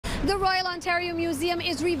The Royal Ontario Museum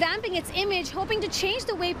is revamping its image, hoping to change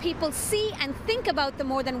the way people see and think about the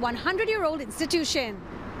more than 100-year-old institution.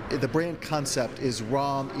 The brand concept is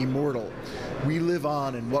ROM, immortal. We live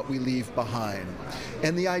on in what we leave behind.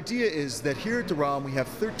 And the idea is that here at the ROM we have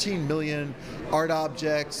 13 million art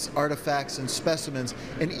objects, artifacts, and specimens,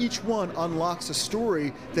 and each one unlocks a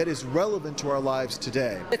story that is relevant to our lives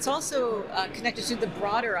today. It's also connected to the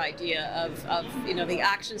broader idea of the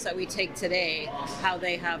actions that we take today, how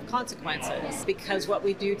they have consequences, because what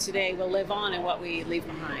we do today will live on in what we leave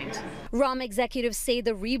behind. ROM executives say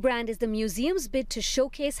the rebrand is the museum's bid to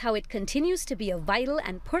showcase how it continues to be a vital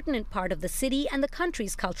and pertinent part of the city and the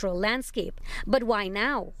country's cultural landscape. But why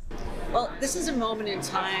now? Well, this is a moment in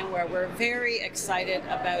time where we're very excited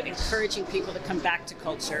about encouraging people to come back to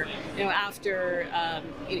culture. After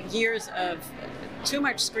years of too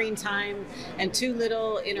much screen time and too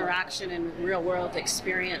little interaction and real-world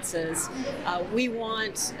experiences, we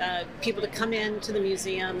want people to come into the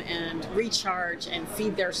museum and recharge and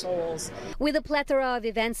feed their souls. With a plethora of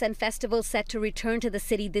events and festivals set to return to the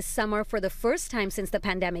city this summer for the first time since the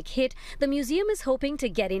pandemic hit, the museum is hoping to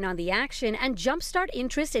get in on the action and jumpstart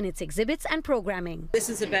interest in its exhibits and programming. This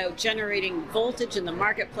is about generating voltage in the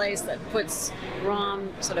marketplace that puts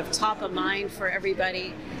ROM sort of top of mind for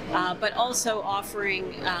everybody, but also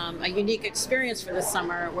offering a unique experience for the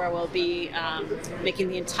summer where we'll be making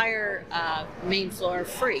the entire main floor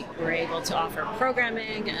free. We're able to offer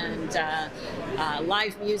programming and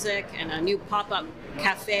live music and a new pop-up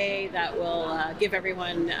cafe that will give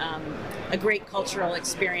everyone a great cultural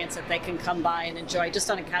experience that they can come by and enjoy just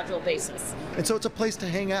on a casual basis. And so it's a place to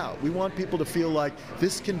hang out. We want people to feel like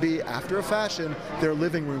this can be, after a fashion, their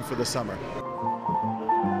living room for the summer.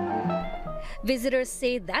 Visitors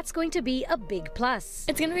say that's going to be a big plus.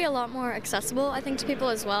 It's going to be a lot more accessible, I think, to people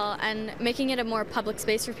as well, and making it a more public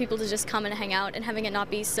space for people to just come and hang out and having it not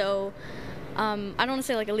be so, I don't want to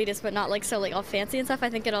say like elitist, but not like so like all fancy and stuff. I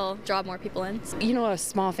think it'll draw more people in. A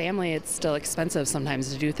small family, it's still expensive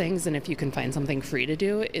sometimes to do things, and if you can find something free to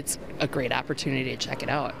do, it's a great opportunity to check it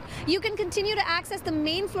out. You can continue to access the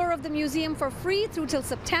main floor of the museum for free through till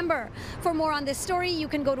September. For more on this story, you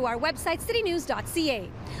can go to our website, citynews.ca.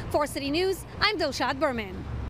 For City News, I'm Dilshad Burman.